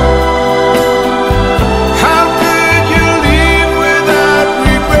 How could you leave without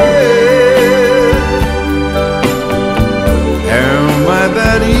regret? Am I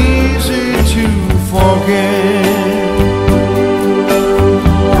that easy to forget?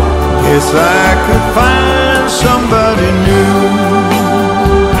 Yes, I could find somebody new,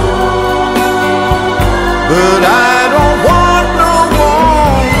 but I don't want no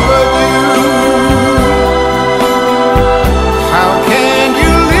one but you. How can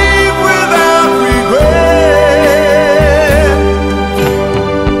you leave without regret?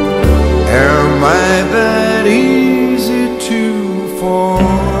 Am I that easy to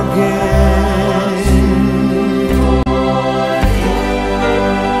forget?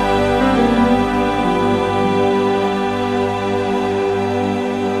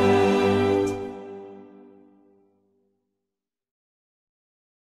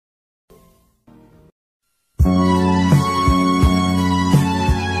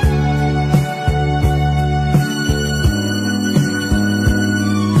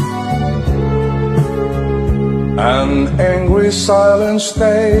 An angry silent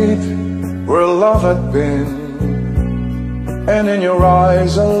state where love had been, and in your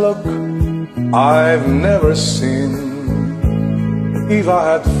eyes a look I've never seen. If I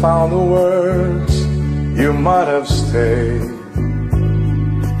had found the words, you might have stayed.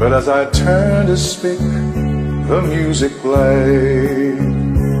 But as I turned to speak, the music played.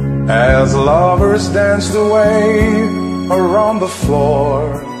 As lovers danced away around the floor,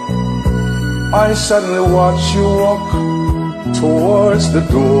 I suddenly watched you walk towards the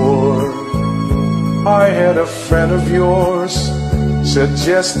door. I had a friend of yours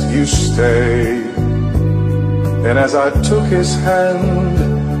suggest you stay, and as I took his hand,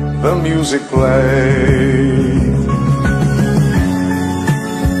 the music played.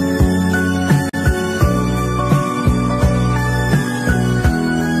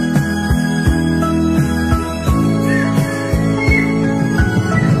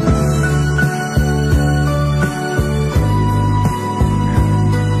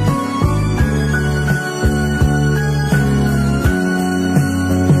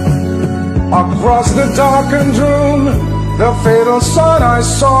 Across the darkened room, the fatal sign I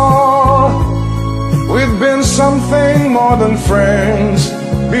saw. We'd been something more than friends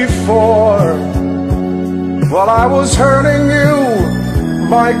before. While I was hurting you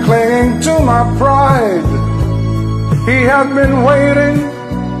by clinging to my pride, he had been waiting,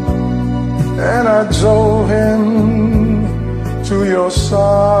 and I drove him to your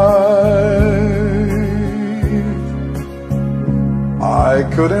side. I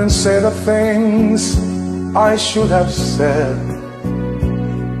couldn't say the things I should have said,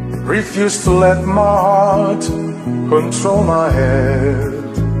 refused to let my heart control my head.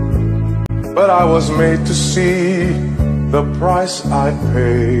 But I was made to see the price I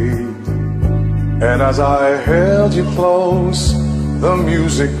paid, and as I held you close, the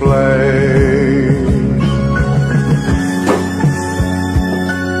music played.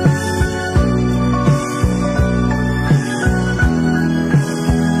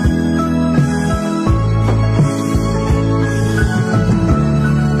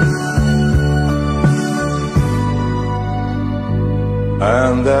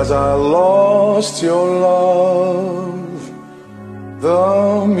 And as I lost your love,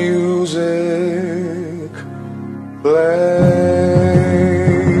 the music played.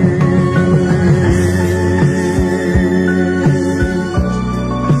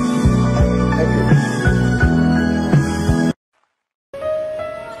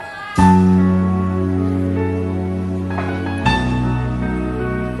 Thank you.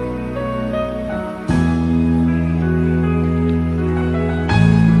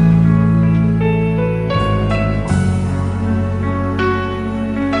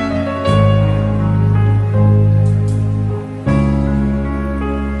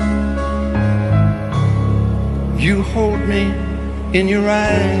 You hold me in your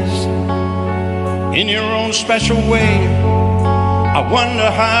eyes, in your own special way. I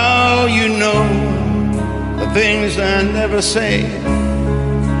wonder how you know the things I never say.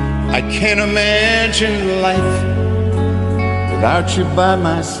 I can't imagine life without you by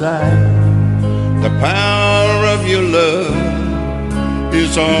my side. The power of your love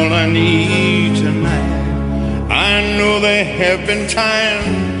is all I need tonight. I know there have been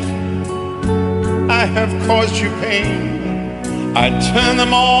times I have caused you pain. I turn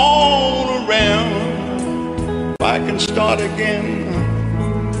them all around. If I can start again,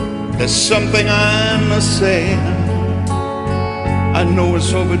 there's something I must say. I know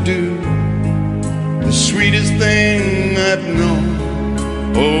it's overdue. The sweetest thing I've known,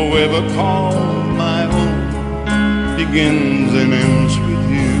 oh, ever called my own, begins and ends with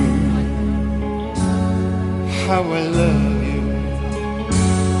you. How I love you,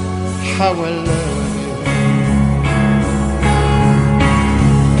 how I love you.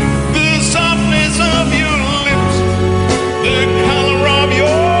 Of your lips, the color of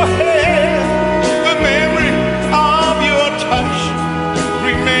your hair, the memory of your touch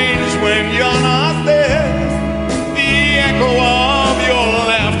remains when you're not there. The echo of your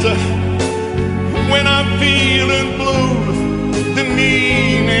laughter when I'm feeling blue, the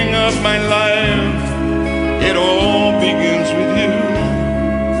meaning of my life, it all begins with you.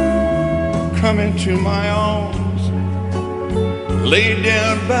 Come into my arms, lay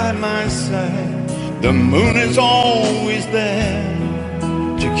down by my side. The moon is always there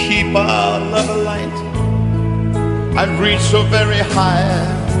to keep our love alight. I've reached so very high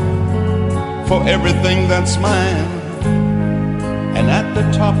for everything that's mine, and at the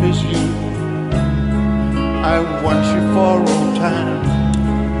top is you. I want you for all time,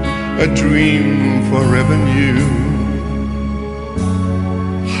 a dream forever new.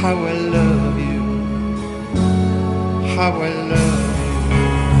 How I love you, how I love you.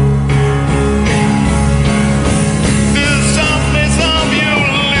 The softness of your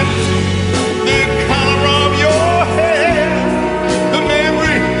lips, the color of your hair, the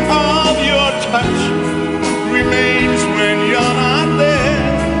memory of your touch remains when you're not there.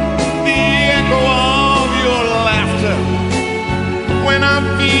 The echo of your laughter when I'm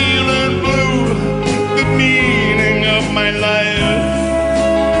feeling blue, the meaning of my life,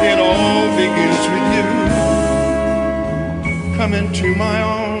 it all begins with you. Come into my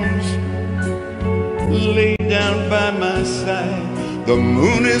arms, lay down by my side. The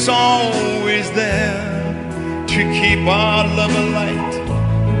moon is always there to keep our love alight.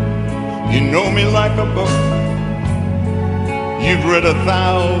 You know me like a book you've read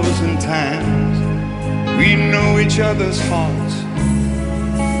 1,000 times. We know each other's hearts,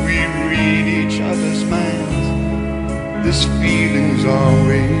 we read each other's minds. This feeling's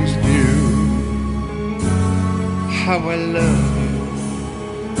always new. How I love you,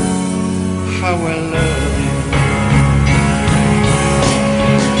 how I love you.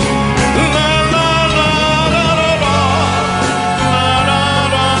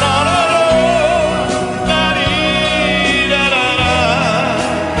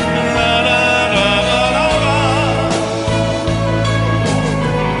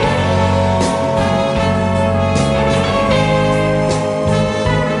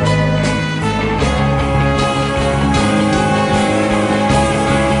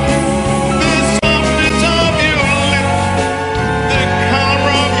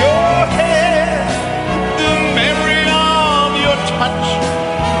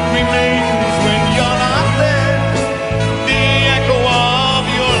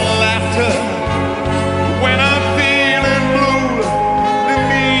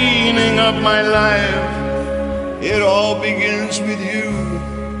 My life, it all begins with you.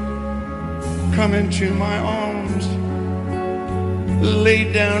 Come into my arms,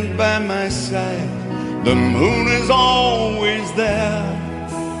 lay down by my side. The moon is always there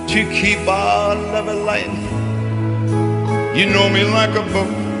to keep our love alive. You know me like a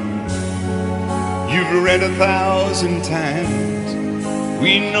book you've read 1,000 times.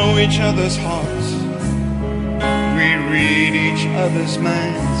 We know each other's hearts, we read each other's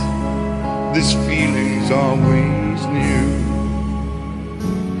minds. This feeling's always new.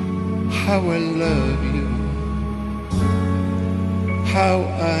 How I love you, how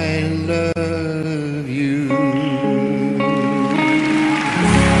I love you.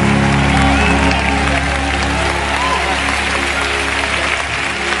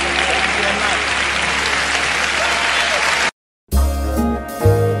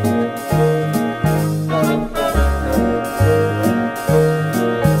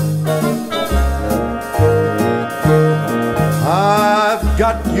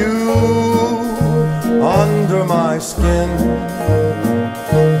 Got you under my skin.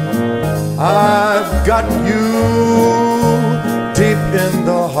 I've got you deep in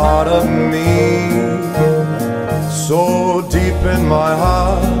the heart of me, so deep in my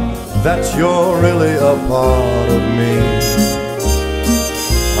heart that you're really a part of me.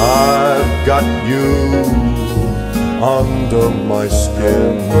 I've got you under my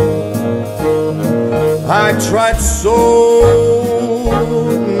skin. I tried so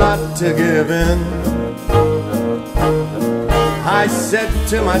not to give in. I said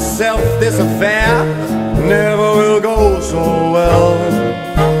to myself, this affair never will go so well.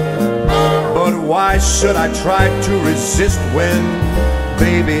 But why should I try to resist when,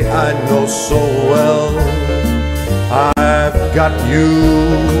 baby, I know so well I've got you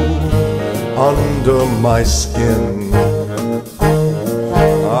under my skin.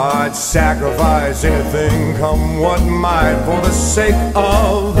 I'd sacrifice anything, come what might, for the sake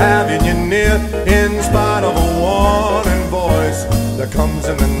of having you near, in spite of a warning voice that comes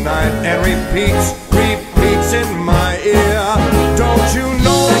in the night and repeats in my ear. Don't you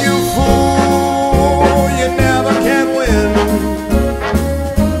know, you fool, you never can win.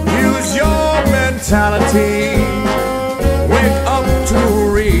 Use your mentality, wake up to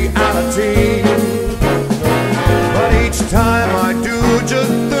reality. But each time I do,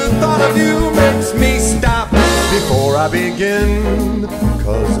 just the thought of you makes me stop before I begin.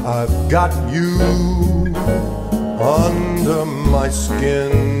 'Cause I've got you under my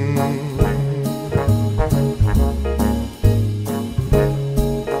skin.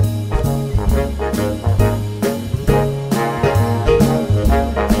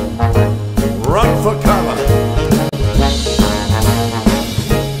 Run for cover.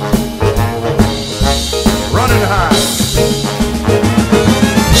 Running high.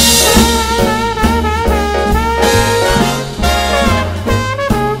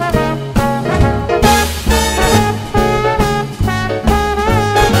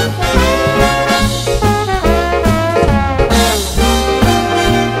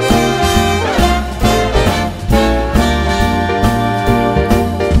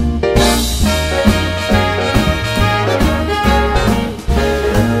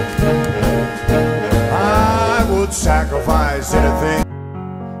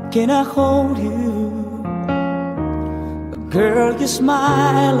 can I hold you? Girl, your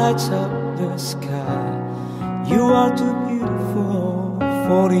smile lights up the sky. You are too beautiful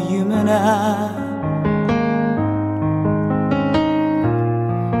for the human eye.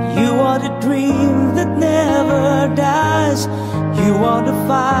 You are the dream that never dies. You are the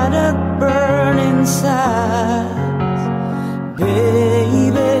fire that burns inside.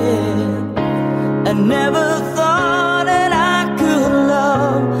 Baby, I never thought that I could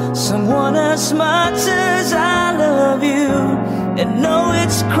love someone as much as I love you. And know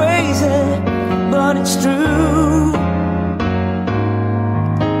it's crazy, but it's true.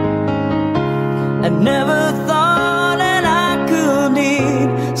 I never thought that I could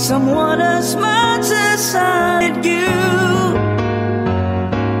need someone as much as I did you.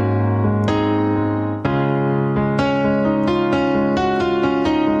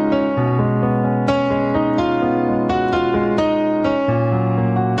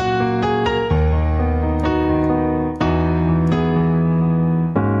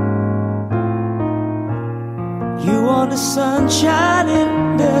 You are the sunshine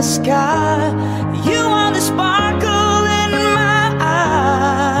in the sky. You are the sparkle in my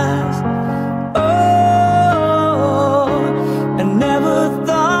eyes. Oh, I never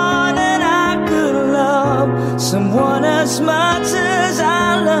thought that I could love someone as much as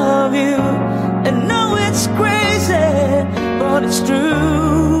I love you. And know it's crazy, but it's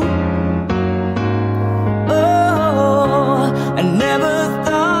true. Oh, I never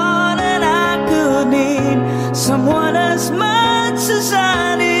thought that I could need someone as much as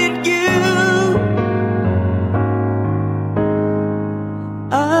I need you.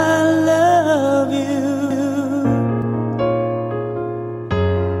 I love you.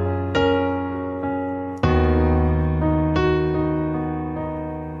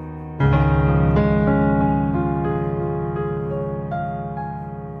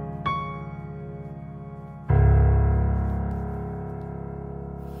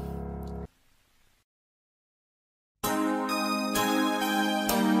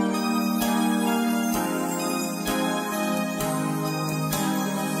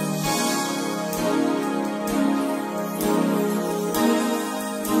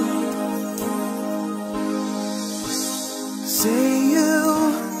 Say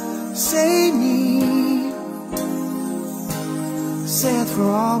you, say me, say it for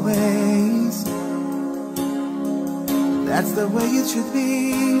always. That's the way it should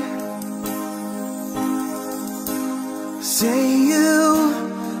be. Say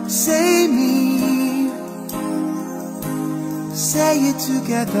you, say me, say it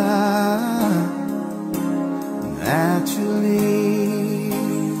together, naturally.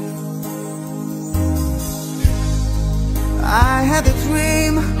 I had a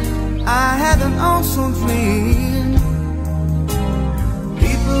dream, I had an awesome dream.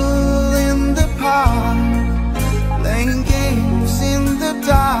 People in the park, playing games in the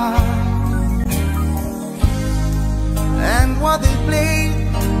dark. And what they played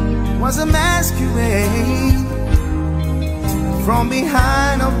was a masquerade. From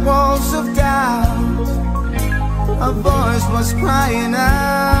behind the walls of doubt, a voice was crying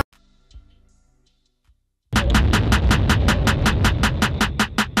out.